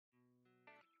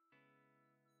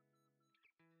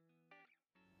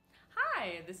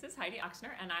Hi, this is Heidi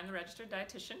Oxner and I'm the registered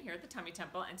dietitian here at the Tummy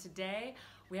Temple, and today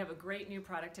we have a great new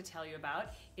product to tell you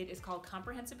about. It is called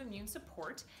Comprehensive Immune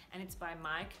Support and it's by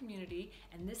My Community,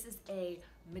 and this is a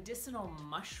medicinal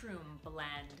mushroom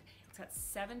blend. It's got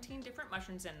 17 different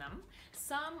mushrooms in them.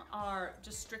 Some are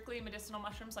just strictly medicinal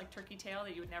mushrooms like turkey tail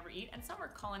that you would never eat, and some are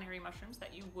culinary mushrooms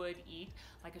that you would eat,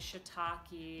 like a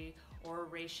shiitake or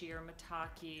reishi or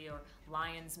maitake or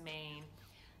lion's mane.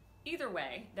 Either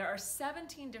way, there are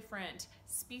 17 different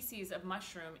species of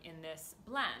mushroom in this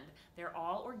blend. They're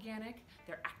all organic,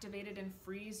 they're activated and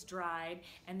freeze-dried,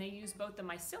 and they use both the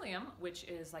mycelium, which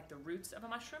is like the roots of a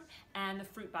mushroom, and the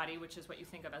fruit body, which is what you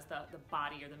think of as the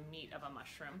body or the meat of a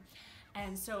mushroom.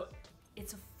 And so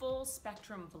it's a full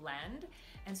spectrum blend,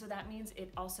 and so that means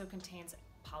it also contains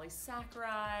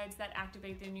polysaccharides that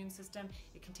activate the immune system.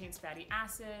 It contains fatty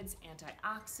acids,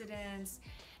 antioxidants,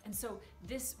 and so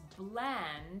this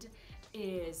blend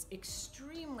is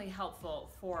extremely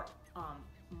helpful for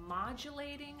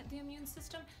modulating the immune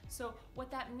system. So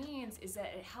what that means is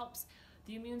that it helps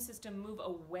the immune system move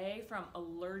away from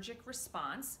allergic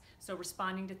response, so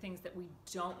responding to things that we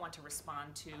don't want to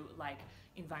respond to, like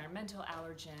environmental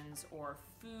allergens or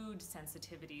food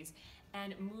sensitivities,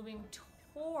 and moving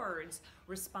towards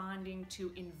responding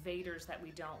to invaders that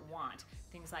we don't want,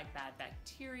 things like bad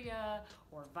bacteria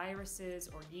or viruses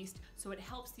or yeast. So it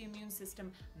helps the immune system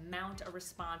mount a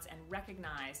response and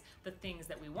recognize the things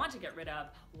that we want to get rid of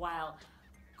while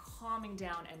calming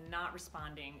down and not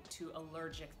responding to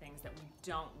allergic things that we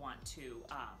don't want to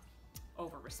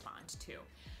over-respond to.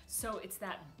 So it's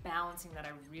that balancing that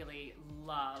I really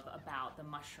love about the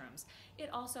mushrooms. It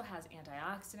also has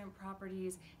antioxidant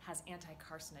properties, has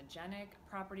anti-carcinogenic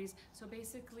properties. So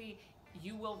basically,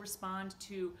 you will respond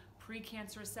to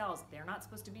precancerous cells. They're not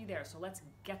supposed to be there, so let's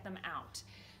get them out.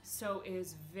 So it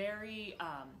is very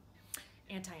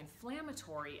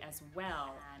anti-inflammatory as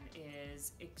well, and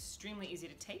is extremely easy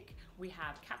to take. We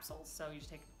have capsules, so you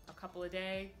just take a couple a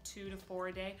day, 2 to 4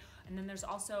 a day, and then there's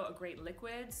also a great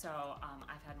liquid. So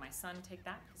I've had my son take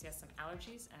that because he has some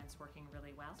allergies and it's working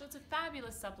really well. So it's a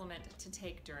fabulous supplement to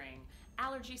take during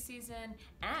allergy season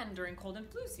and during cold and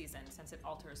flu season, since it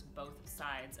alters both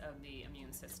sides of the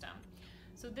immune system.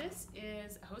 So this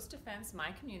is Host Defense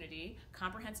My Community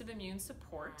Comprehensive Immune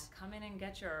Support. Come in and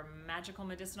get your magical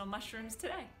medicinal mushrooms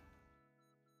today.